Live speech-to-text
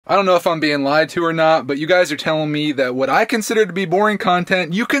I don't know if I'm being lied to or not, but you guys are telling me that what I consider to be boring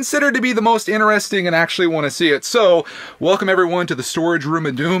content, you consider to be the most interesting and actually want to see it. So, welcome everyone to the storage room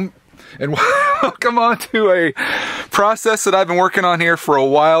of doom, and welcome on to a process that I've been working on here for a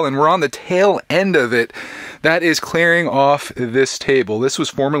while, and we're on the tail end of it. That is clearing off this table. This was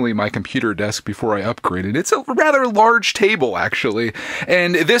formerly my computer desk before I upgraded. It's a rather large table, actually.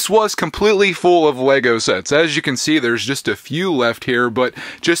 And this was completely full of Lego sets. As you can see, there's just a few left here, but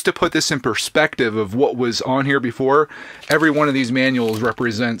just to put this in perspective of what was on here before, every one of these manuals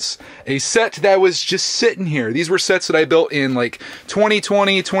represents a set that was just sitting here. These were sets that I built in like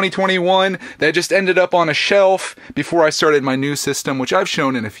 2020, 2021, that just ended up on a shelf before I started my new system, which I've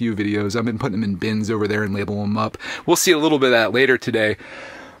shown in a few videos. I've been putting them in bins over there and labeling them up. We'll see a little bit of that later today.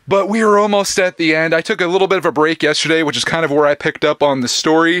 But we are almost at the end. I took a little bit of a break yesterday, which is kind of where I picked up on the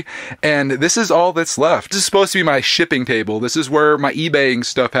story, and this is all that's left. This is supposed to be my shipping table. This is where my eBaying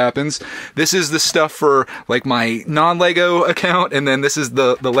stuff happens. This is the stuff for like my non-Lego account, and then this is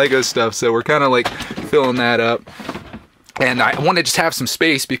the Lego stuff, so we're kind of like filling that up. And I want to just have some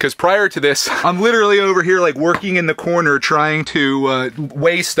space because prior to this, I'm literally over here like working in the corner trying to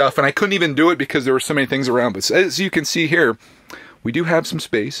weigh stuff, and I couldn't even do it because there were so many things around. But as you can see here, we do have some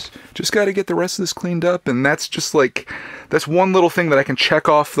space. Just got to get the rest of this cleaned up, and that's just like, that's one little thing that I can check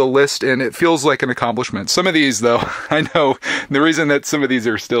off the list, and it feels like an accomplishment. Some of these though, I know the reason that some of these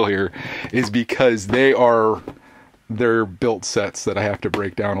are still here is because they're built sets that I have to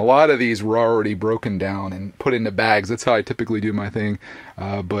break down. A lot of these were already broken down and put into bags. That's how I typically do my thing.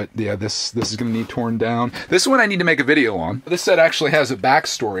 But yeah, this is gonna need torn down. This one I need to make a video on. This set actually has a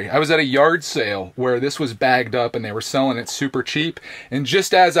backstory. I was at a yard sale where this was bagged up and they were selling it super cheap. And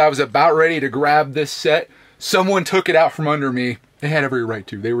just as I was about ready to grab this set, someone took it out from under me. They had every right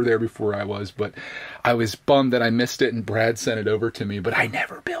to. They were there before I was, but I was bummed that I missed it and Brad sent it over to me, but I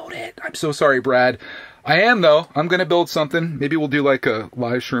never built it. I'm so sorry, Brad. I am though. I'm gonna build something. Maybe we'll do like a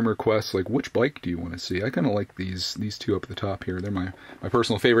live stream request, like which bike do you want to see? I kind of like these two up at the top here. They're my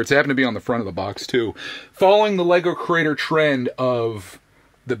personal favorites. They happen to be on the front of the box too. Following the Lego creator trend of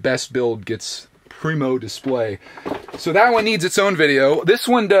the best build gets primo display. So that one needs its own video. This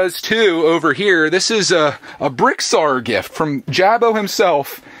one does too over here. This is a Brickitect gift from Jabbo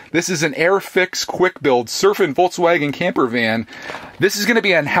himself. This is an Airfix quick build surfing Volkswagen camper van. This is going to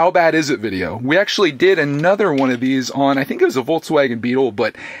be an How Bad Is It video. We actually did another one of these on, I think it was a Volkswagen Beetle,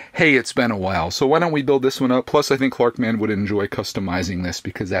 but hey, it's been a while. So why don't we build this one up? Plus I think Clarkman would enjoy customizing this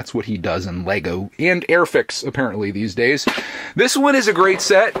because that's what he does in Lego and Airfix apparently these days. This one is a great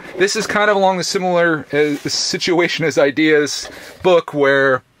set. This is kind of along the similar situation as Ideas book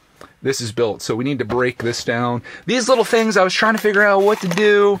where this is built, so we need to break this down. These little things, I was trying to figure out what to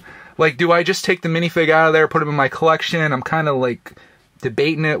do. Like, do I just take the minifig out of there, put them in my collection? I'm kind of like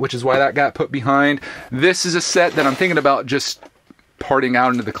debating it, which is why that got put behind. This is a set that I'm thinking about just parting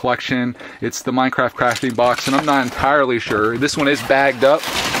out into the collection. It's the Minecraft crafting box, and I'm not entirely sure. This one is bagged up,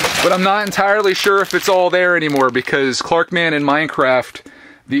 but I'm not entirely sure if it's all there anymore because Clarkman in Minecraft,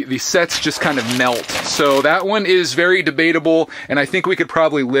 the sets just kind of melt. So that one is very debatable, and I think we could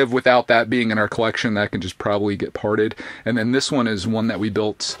probably live without that being in our collection. That can just probably get parted. And then this one is one that we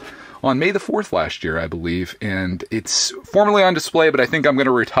built on May the 4th last year, I believe, and it's formerly on display, but I think I'm going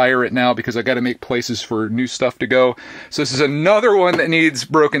to retire it now because I got to make places for new stuff to go. So this is another one that needs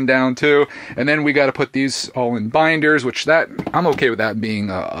broken down too, and then we got to put these all in binders, which that I'm okay with that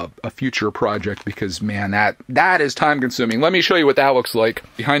being a future project because man, that is time consuming. Let me show you what that looks like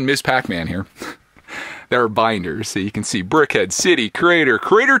behind Ms. Pac-Man here. There are binders, so you can see Brickhead, City, Creator,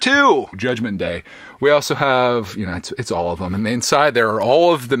 Creator 2, Judgment Day. We also have, you know, it's all of them. And inside there are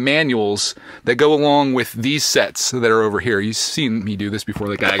all of the manuals that go along with these sets that are over here. You've seen me do this before.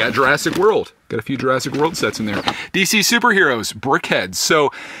 Like, I got Jurassic World. Got a few Jurassic World sets in there. DC Superheroes, Brickheads.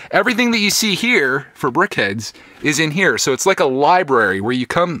 So everything that you see here for Brickheads is in here. So it's like a library where you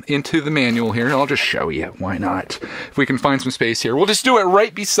come into the manual here. And I'll just show you. Why not? If we can find some space here. We'll just do it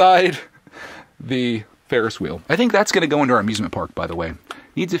right beside the Ferris wheel. I think that's going to go into our amusement park, by the way.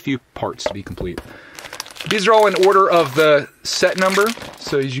 Needs a few parts to be complete. These are all in order of the set number.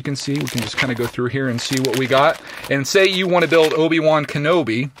 So as you can see, we can just kind of go through here and see what we got. And say you want to build Obi-Wan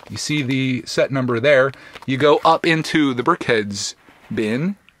Kenobi. You see the set number there. You go up into the Brickheads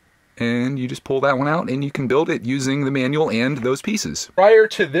bin and you just pull that one out and you can build it using the manual and those pieces. Prior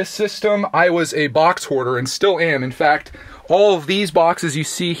to this system, I was a box hoarder and still am. In fact, all of these boxes you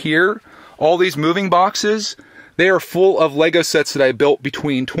see here, all these moving boxes, they are full of Lego sets that I built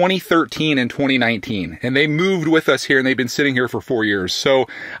between 2013 and 2019. And they moved with us here and they've been sitting here for 4 years. So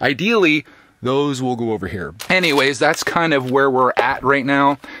ideally, those will go over here. Anyways, that's kind of where we're at right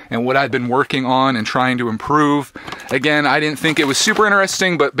now and what I've been working on and trying to improve. Again, I didn't think it was super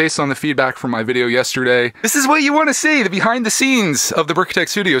interesting, but based on the feedback from my video yesterday, this is what you want to see, the behind the scenes of the Brickitect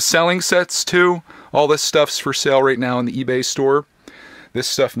studio. Selling sets too. All this stuff's for sale right now in the eBay store. This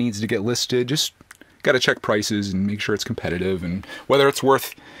stuff needs to get listed. Just got to check prices and make sure it's competitive and whether it's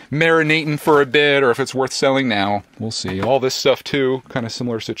worth marinating for a bit or if it's worth selling now. We'll see. All this stuff too, kind of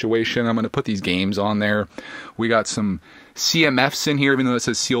similar situation. I'm going to put these games on there. We got some CMFs in here, even though it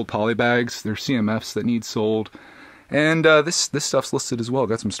says sealed poly bags. They're CMFs that need sold. And this stuff's listed as well.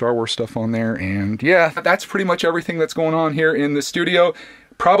 Got some Star Wars stuff on there. And yeah, that's pretty much everything that's going on here in the studio.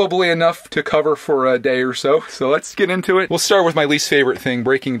 Probably enough to cover for a day or so. So let's get into it. We'll start with my least favorite thing,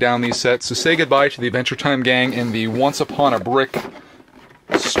 breaking down these sets. So say goodbye to the Adventure Time gang and the Once Upon a Brick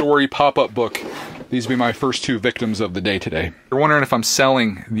story pop-up book. These will be my first two victims of the day today. You're wondering if I'm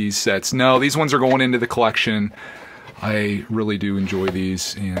selling these sets. No, these ones are going into the collection. I really do enjoy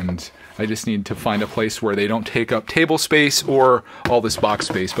these, and I just need to find a place where they don't take up table space or all this box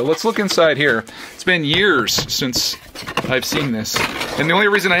space. But let's look inside here. It's been years since I've seen this. And the only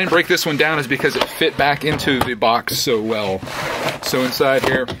reason I didn't break this one down is because it fit back into the box so well. So inside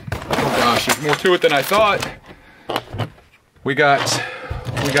here, oh gosh, there's more to it than I thought. We got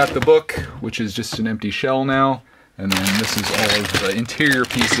the book, which is just an empty shell now. And then this is all of the interior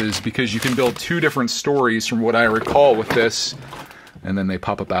pieces, because you can build two different stories from what I recall with this. And then they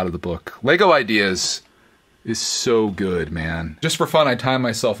pop up out of the book. Lego Ideas is so good, man. Just for fun, I timed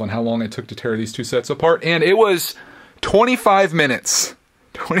myself on how long it took to tear these two sets apart, and it was 25 minutes.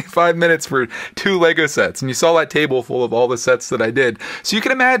 25 minutes for two Lego sets. And you saw that table full of all the sets that I did. So you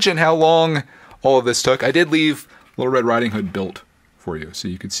can imagine how long all of this took. I did leave Little Red Riding Hood built for you, so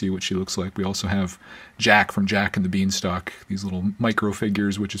you could see what she looks like. We also have Jack from Jack and the Beanstalk, these little micro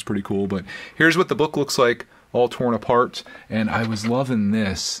figures, which is pretty cool. But here's what the book looks like, all torn apart. And I was loving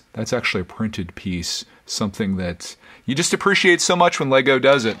this. That's actually a printed piece, something that you just appreciate so much when Lego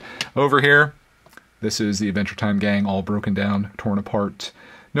does it. Over here, this is the Adventure Time gang, all broken down, torn apart.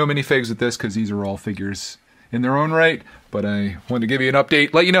 No minifigs with this because these are all figures in their own right, but I wanted to give you an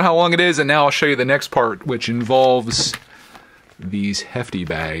update, let you know how long it is, and now I'll show you the next part, which involves these hefty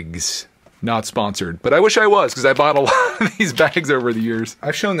bags. Not sponsored, but I wish I was, because I bought a lot of these bags over the years.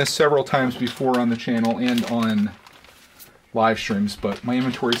 I've shown this several times before on the channel and on live streams, but my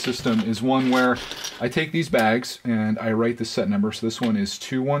inventory system is one where I take these bags and I write the set number. So this one is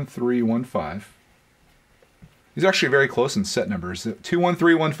 21315. These are actually very close in set numbers.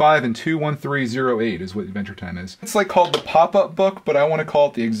 21315 and 21308 is what Adventure Time is. It's like called the pop-up book, but I want to call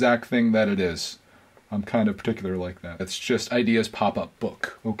it the exact thing that it is. I'm kind of particular like that. It's just Ideas pop-up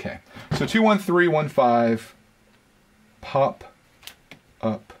book. Okay. So 21315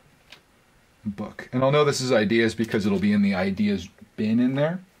 pop-up book. And I'll know this is Ideas because it'll be in the Ideas bin in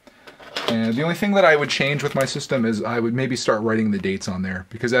there. And the only thing that I would change with my system is I would maybe start writing the dates on there.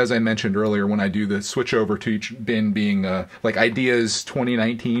 Because as I mentioned earlier, when I do the switch over to each bin being like Ideas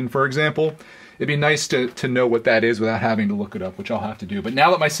 2019, for example, it'd be nice to know what that is without having to look it up, which I'll have to do. But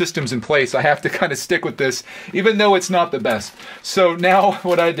now that my system's in place, I have to kind of stick with this, even though it's not the best. So now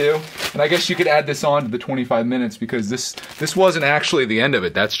what I do, and I guess you could add this on to the 25 minutes because this wasn't actually the end of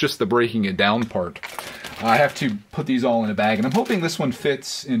it. That's just the breaking it down part. I have to put these all in a bag, and I'm hoping this one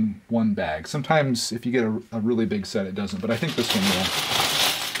fits in one bag. Sometimes if you get a really big set, it doesn't, but I think this one will.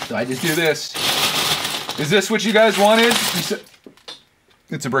 So I just do this. Is this what you guys wanted?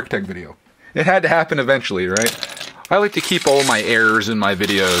 It's a Brickitect video. It had to happen eventually, right? I like to keep all my errors in my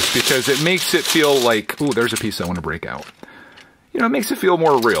videos because it makes it feel like, ooh, there's a piece I want to break out. You know, it makes it feel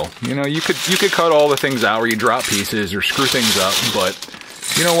more real. You know, you could cut all the things out where you drop pieces or screw things up, but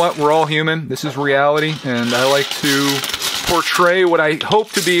you know what? We're all human. This is reality, and I like to portray what I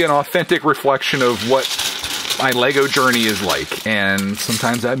hope to be an authentic reflection of what my Lego journey is like. And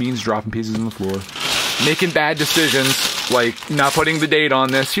sometimes that means dropping pieces on the floor, making bad decisions, like not putting the date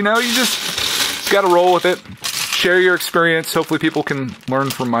on this. You know, you just gotta roll with it. Share your experience. Hopefully people can learn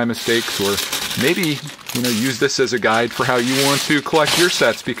from my mistakes, or maybe, you know, use this as a guide for how you want to collect your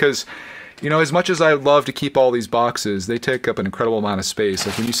sets, because you know, as much as I love to keep all these boxes, they take up an incredible amount of space.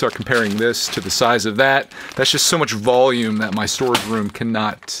 Like when you start comparing this to the size of that, that's just so much volume that my storage room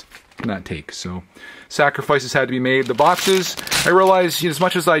cannot take. So sacrifices had to be made. The boxes, I realize, you know, as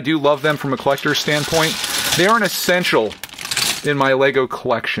much as I do love them from a collector's standpoint, they aren't essential in my Lego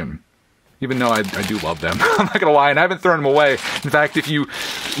collection. Even though I do love them. I'm not gonna lie, and I haven't thrown them away. In fact, if you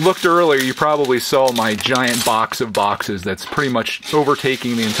looked earlier, you probably saw my giant box of boxes that's pretty much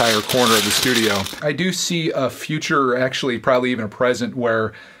overtaking the entire corner of the studio. I do see a future, actually probably even a present,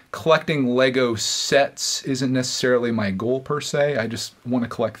 where collecting Lego sets isn't necessarily my goal per se. I just want to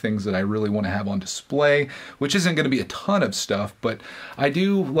collect things that I really want to have on display, which isn't going to be a ton of stuff, but I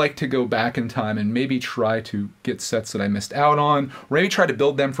do like to go back in time and maybe try to get sets that I missed out on, or maybe try to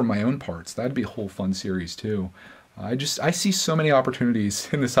build them from my own parts. That'd be a whole fun series too. I see so many opportunities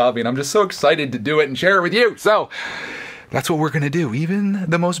in this hobby, and I'm just so excited to do it and share it with you. So that's what we're going to do, even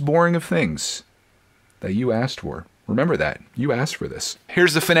the most boring of things that you asked for. Remember that. You asked for this.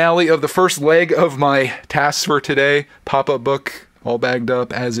 Here's the finale of the first leg of my tasks for today. Pop-up book, all bagged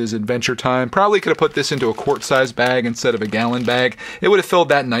up, as is Adventure Time. Probably could have put this into a quart-sized bag instead of a gallon bag. It would have filled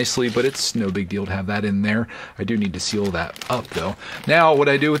that nicely, but it's no big deal to have that in there. I do need to seal that up, though. Now, what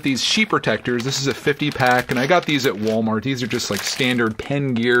I do with these sheet protectors, this is a 50-pack, and I got these at Walmart. These are just like standard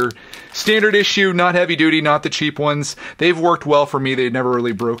pen gear. Standard issue, not heavy duty, not the cheap ones. They've worked well for me. They've never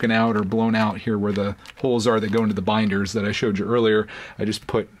really broken out or blown out here where the holes are that go into the binders that I showed you earlier. I just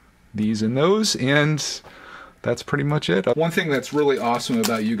put these in those, and that's pretty much it. One thing that's really awesome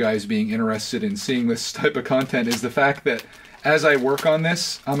about you guys being interested in seeing this type of content is the fact that as I work on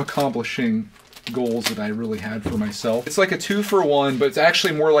this, I'm accomplishing goals that I really had for myself. It's like a 2-for-1, but it's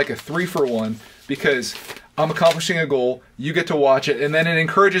actually more like a 3-for-1 because I'm accomplishing a goal, you get to watch it, and then it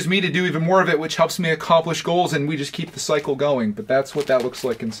encourages me to do even more of it, which helps me accomplish goals, and we just keep the cycle going. But that's what that looks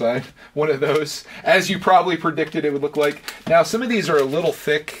like inside one of those, as you probably predicted it would look like. Now, some of these are a little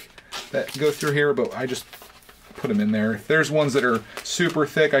thick that go through here, but I just put them in there. If there's ones that are super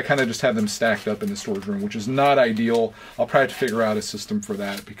thick, I kind of just have them stacked up in the storage room, which is not ideal. I'll probably have to figure out a system for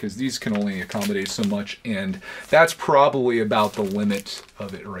that because these can only accommodate so much, and that's probably about the limit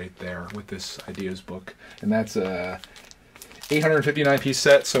of it right there with this ideas book. And that's a 859-piece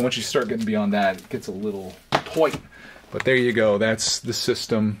set, so once you start getting beyond that, it gets a little tight. But there you go, that's the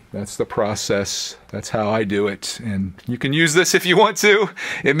system, that's the process, that's how I do it. And you can use this if you want to.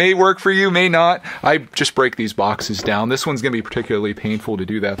 It may work for you, may not. I just break these boxes down. This one's gonna be particularly painful to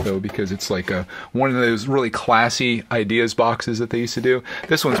do that though, because it's like one of those really classy ideas boxes that they used to do.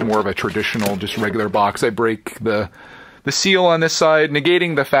 This one's more of a traditional, just regular box. I break the seal on this side,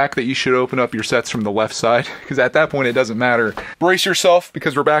 negating the fact that you should open up your sets from the left side, because at that point it doesn't matter. Brace yourself,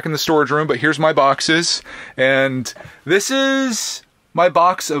 because we're back in the storage room, but here's my boxes, and this is my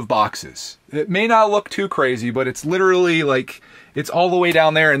box of boxes. It may not look too crazy, but it's literally like, it's all the way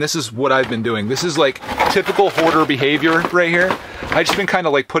down there, and this is what I've been doing. This is like typical hoarder behavior right here. I've just been kind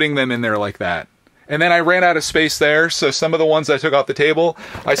of like putting them in there like that. And then I ran out of space there, so some of the ones I took off the table,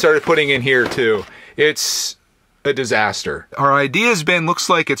 I started putting in here too. It's a disaster. Our ideas bin looks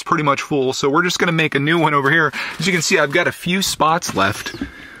like it's pretty much full, so we're just gonna make a new one over here. As you can see, I've got a few spots left,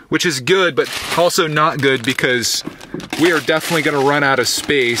 which is good, but also not good because we are definitely gonna run out of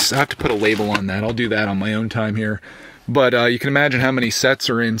space. I have to put a label on that. I'll do that on my own time here. But you can imagine how many sets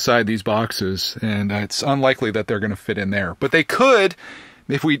are inside these boxes, and it's unlikely that they're gonna fit in there. But they could,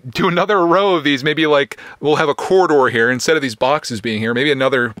 if we do another row of these, maybe like we'll have a corridor here instead of these boxes being here, maybe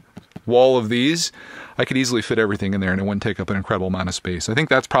another wall of these. I could easily fit everything in there and it wouldn't take up an incredible amount of space. I think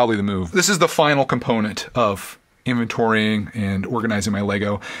that's probably the move. This is the final component of inventorying and organizing my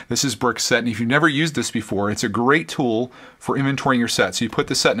Lego. This is Brickitect, and if you've never used this before, it's a great tool for inventorying your set. So you put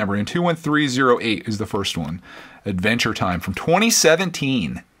the set number in. 21308 is the first one. Adventure Time from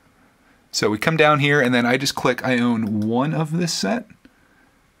 2017. So we come down here and then I just click I own one of this set,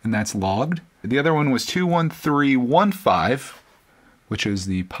 and that's logged. The other one was 21315, which is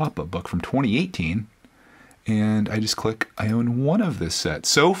the pop-up book from 2018. And I just click, I own one of this set.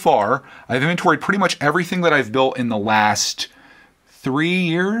 So far, I've inventoried pretty much everything that I've built in the last 3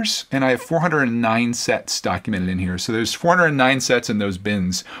 years, and I have 409 sets documented in here. So there's 409 sets in those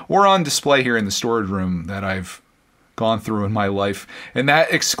bins, or on display here in the storage room that I've gone through in my life. And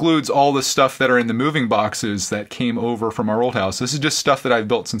that excludes all the stuff that are in the moving boxes that came over from our old house. This is just stuff that I've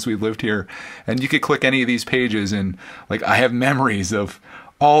built since we've lived here. And you could click any of these pages and like I have memories of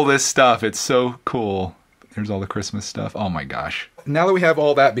all this stuff. It's so cool. There's all the Christmas stuff. Oh my gosh. Now that we have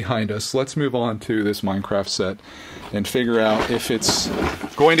all that behind us, let's move on to this Minecraft set and figure out if it's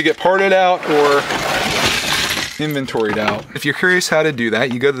going to get parted out or inventoried out. If you're curious how to do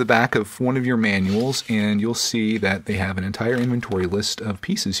that, you go to the back of one of your manuals and you'll see that they have an entire inventory list of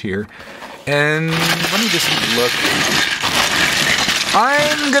pieces here. And let me just look.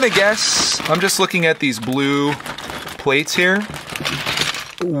 I'm gonna guess, I'm just looking at these blue plates here.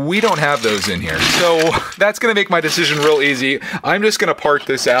 We don't have those in here, so that's going to make my decision real easy. I'm just going to part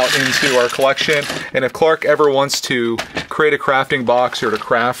this out into our collection, and if Clark ever wants to create a crafting box or to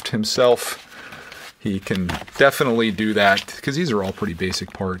craft himself he can definitely do that, because these are all pretty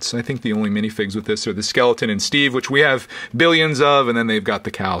basic parts. I think the only minifigs with this are the skeleton and Steve, which we have billions of, and then they've got the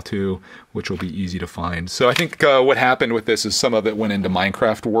cow too, which will be easy to find. So I think what happened with this is some of it went into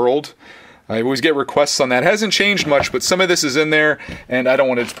Minecraft World. I always get requests on that. It hasn't changed much, but some of this is in there, and I don't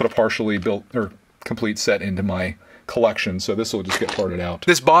want to just put a partially built or complete set into my collection, so this will just get parted out.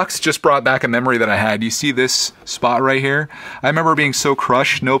 This box just brought back a memory that I had. You see this spot right here? I remember being so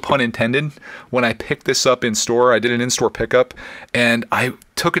crushed, no pun intended, when I picked this up in store. I did an in-store pickup, and I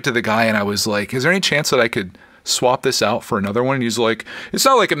took it to the guy and I was like, is there any chance that I could swap this out for another one? And he's like, it's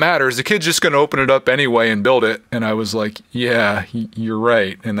not like it matters. The kid's just going to open it up anyway and build it. And I was like, yeah, you're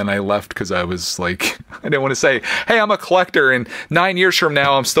right. And then I left because I was like, I didn't want to say, hey, I'm a collector, and 9 years from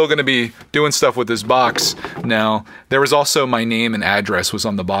now, I'm still going to be doing stuff with this box. Now, there was also my name and address was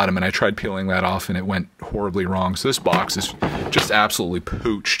on the bottom, and I tried peeling that off and it went horribly wrong. So this box is just absolutely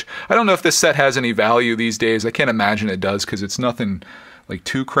pooched. I don't know if this set has any value these days. I can't imagine it does, because it's nothing like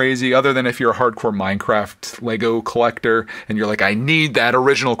too crazy, other than if you're a hardcore Minecraft Lego collector and you're like, I need that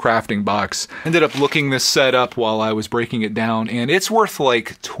original crafting box. Ended up looking this set up while I was breaking it down, and it's worth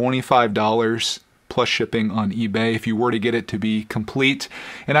like $25 plus shipping on eBay if you were to get it to be complete.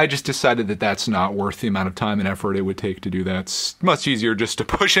 And I just decided that that's not worth the amount of time and effort it would take to do that. It's much easier just to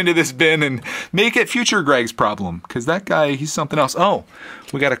push into this bin and make it future Greg's problem, because that guy, he's something else. Oh,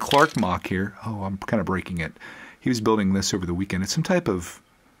 we got a Clark mock here. Oh, I'm kind of breaking it. He was building this over the weekend. It's some type of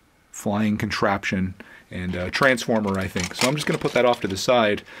flying contraption and transformer, I think. So I'm just going to put that off to the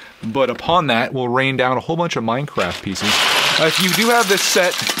side. But upon that, we'll rain down a whole bunch of Minecraft pieces. If you do have this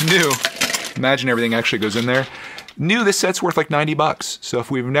set new, imagine everything actually goes in there. New, this set's worth like 90 bucks. So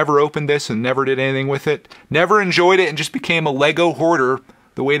if we've never opened this and never did anything with it, never enjoyed it, and just became a Lego hoarder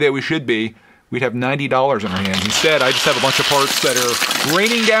the way that we should be, we'd have $90 in our hands. Instead, I just have a bunch of parts that are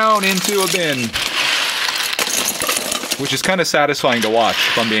raining down into a bin, which is kind of satisfying to watch,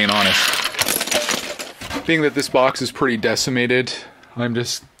 if I'm being honest. Being that this box is pretty decimated, I'm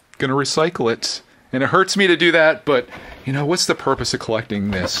just gonna recycle it. And it hurts me to do that, but you know, what's the purpose of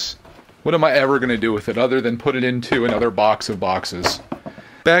collecting this? What am I ever gonna do with it other than put it into another box of boxes?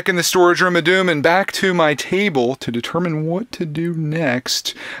 Back in the storage room of doom and back to my table to determine what to do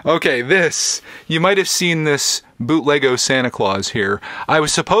next. Okay, this, you might have seen this bootleggo Santa Claus here. I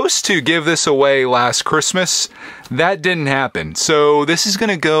was supposed to give this away last Christmas. That didn't happen. So this is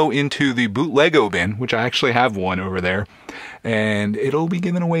gonna go into the bootleggo bin, which I actually have one over there. And it'll be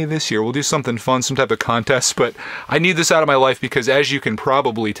given away this year. We'll do something fun, some type of contest, but I need this out of my life because, as you can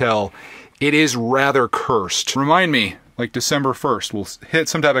probably tell, it is rather cursed. Remind me, like December 1st, we'll hit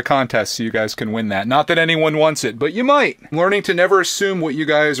some type of contest so you guys can win that. Not that anyone wants it, but you might. I'm learning to never assume what you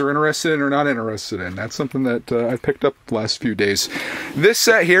guys are interested in or not interested in. That's something that I've picked up the last few days. This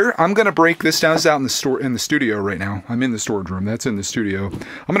set here, I'm gonna break this down. It's out in the studio right now. I'm in the storage room. That's in the studio.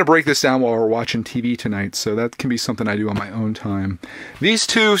 I'm gonna break this down while we're watching TV tonight, so that can be something I do on my own time. These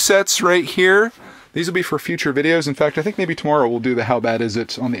two sets right here, these will be for future videos. In fact, I think maybe tomorrow we'll do the How Bad Is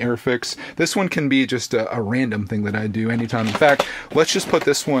It on the Airfix. This one can be just a random thing that I do anytime. In fact, let's just put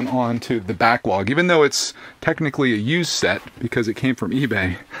this one onto the backlog. Even though it's technically a used set because it came from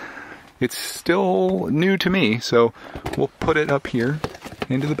eBay, it's still new to me. So we'll put it up here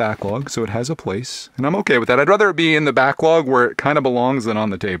into the backlog so it has a place. And I'm okay with that. I'd rather it be in the backlog where it kind of belongs than on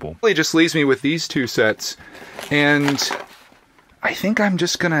the table. It just leaves me with these two sets. And I think I'm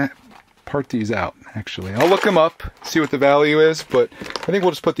just gonna part these out, actually. I'll look them up, see what the value is, but I think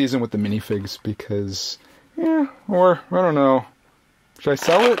we'll just put these in with the minifigs because, yeah, or, I don't know. Should I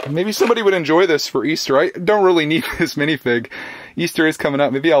sell it? Maybe somebody would enjoy this for Easter. I don't really need this minifig. Easter is coming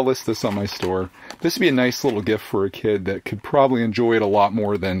up. Maybe I'll list this on my store. This would be a nice little gift for a kid that could probably enjoy it a lot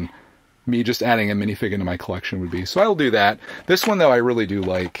more than me just adding a minifig into my collection would be. So I'll do that. This one, though, I really do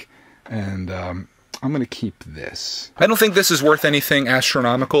like, and I'm going to keep this. I don't think this is worth anything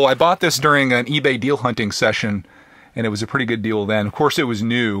astronomical. I bought this during an eBay deal hunting session, and it was a pretty good deal then. Of course, it was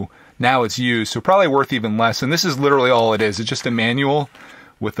new. Now it's used, so probably worth even less. And this is literally all it is. It's just a manual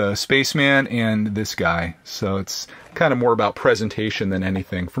with a spaceman and this guy. So it's kind of more about presentation than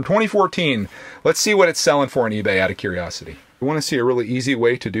anything. From 2014, let's see what it's selling for on eBay out of curiosity. You want to see a really easy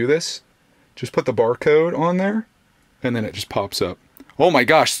way to do this? Just put the barcode on there, and then it just pops up. Oh my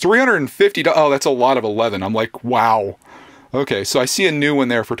gosh, $350. Oh, that's a lot of 11. I'm like, wow. Okay, so I see a new one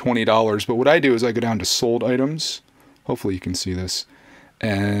there for $20, but what I do is I go down to sold items. Hopefully you can see this.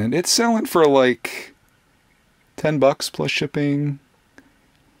 And it's selling for like 10 bucks plus shipping.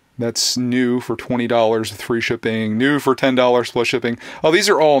 That's new for $20 with free shipping. New for $10 plus shipping. Oh, these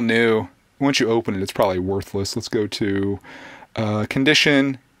are all new. Once you open it, it's probably worthless. Let's go to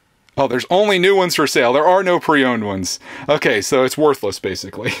condition. Oh, there's only new ones for sale. There are no pre-owned ones. Okay, so it's worthless,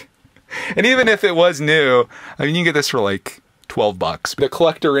 basically. And even if it was new, I mean, you can get this for like 12 bucks. The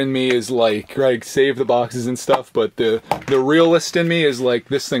collector in me is like save the boxes and stuff, but the realist in me is like,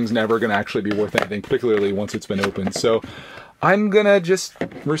 this thing's never gonna actually be worth anything, particularly once it's been opened. So I'm gonna just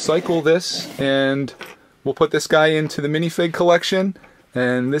recycle this, and we'll put this guy into the minifig collection,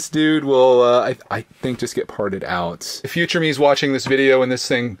 and this dude will, I think, just get parted out. If future me is watching this video and this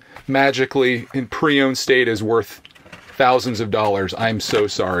thing magically in pre-owned state is worth thousands of dollars, I'm so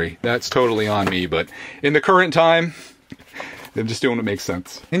sorry. That's totally on me, but in the current time, I'm just doing what makes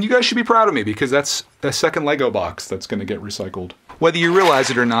sense. And you guys should be proud of me, because that's a second Lego box that's gonna get recycled. Whether you realize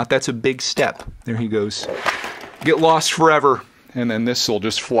it or not, that's a big step. There he goes. Get lost forever. And then this will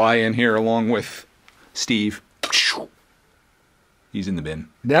just fly in here along with Steve. He's in the bin.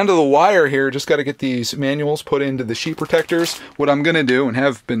 Down to the wire here, just gotta get these manuals put into the sheet protectors. What I'm gonna do, and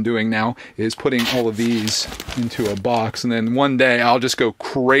have been doing now, is putting all of these into a box, and then one day I'll just go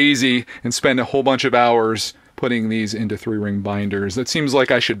crazy and spend a whole bunch of hours putting these into 3-ring binders. It seems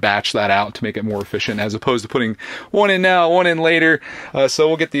like I should batch that out to make it more efficient, as opposed to putting one in now, one in later. So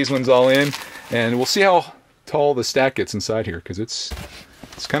we'll get these ones all in, and we'll see how tall the stack gets inside here, because it's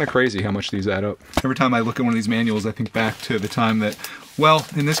kind of crazy how much these add up. Every time I look at one of these manuals, I think back to the time that, well,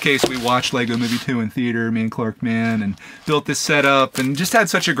 in this case, we watched Lego Movie 2 in theater, me and Clark Mann, and built this setup, and just had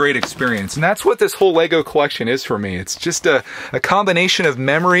such a great experience. And that's what this whole Lego collection is for me. It's just a combination of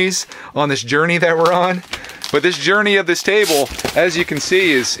memories on this journey that we're on. But this journey of this table, as you can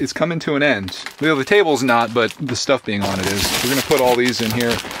see, is coming to an end. Well, the table's not, but the stuff being on it is. We're gonna put all these in here.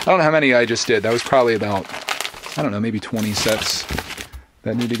 I don't know how many I just did. That was probably about, I don't know, maybe 20 sets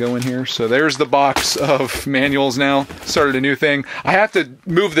that need to go in here. So there's the box of manuals now. Started a new thing. I have to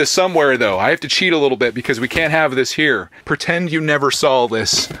move this somewhere though. I have to cheat a little bit, because we can't have this here. Pretend you never saw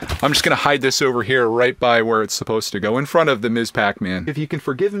this. I'm just gonna hide this over here right by where it's supposed to go, in front of the Ms. Pac-Man. If you can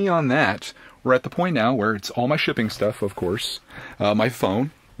forgive me on that, we're at the point now where it's all my shipping stuff, of course. My phone,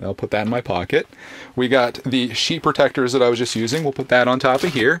 I'll put that in my pocket. We got the sheet protectors that I was just using. We'll put that on top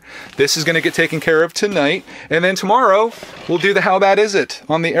of here. This is gonna get taken care of tonight. And then tomorrow, we'll do the How Bad Is It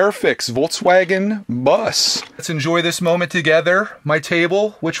on the Airfix Volkswagen bus. Let's enjoy this moment together. My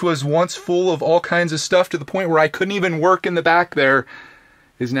table, which was once full of all kinds of stuff to the point where I couldn't even work in the back there,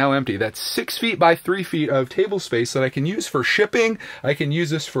 is now empty. That's 6 feet by 3 feet of table space that I can use for shipping. I can use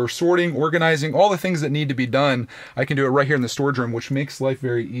this for sorting, organizing, all the things that need to be done. I can do it right here in the storage room, which makes life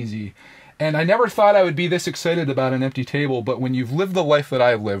very easy. And I never thought I would be this excited about an empty table, but when you've lived the life that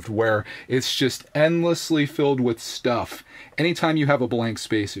I've lived, where it's just endlessly filled with stuff, anytime you have a blank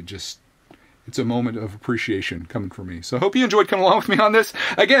space, it's a moment of appreciation coming from me. So I hope you enjoyed coming along with me on this.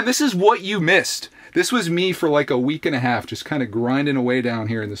 Again, this is what you missed. This was me for like a week and a half, just kind of grinding away down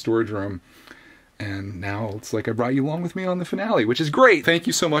here in the storage room. And now it's like I brought you along with me on the finale, which is great. Thank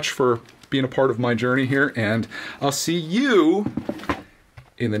you so much for being a part of my journey here, and I'll see you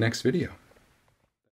in the next video.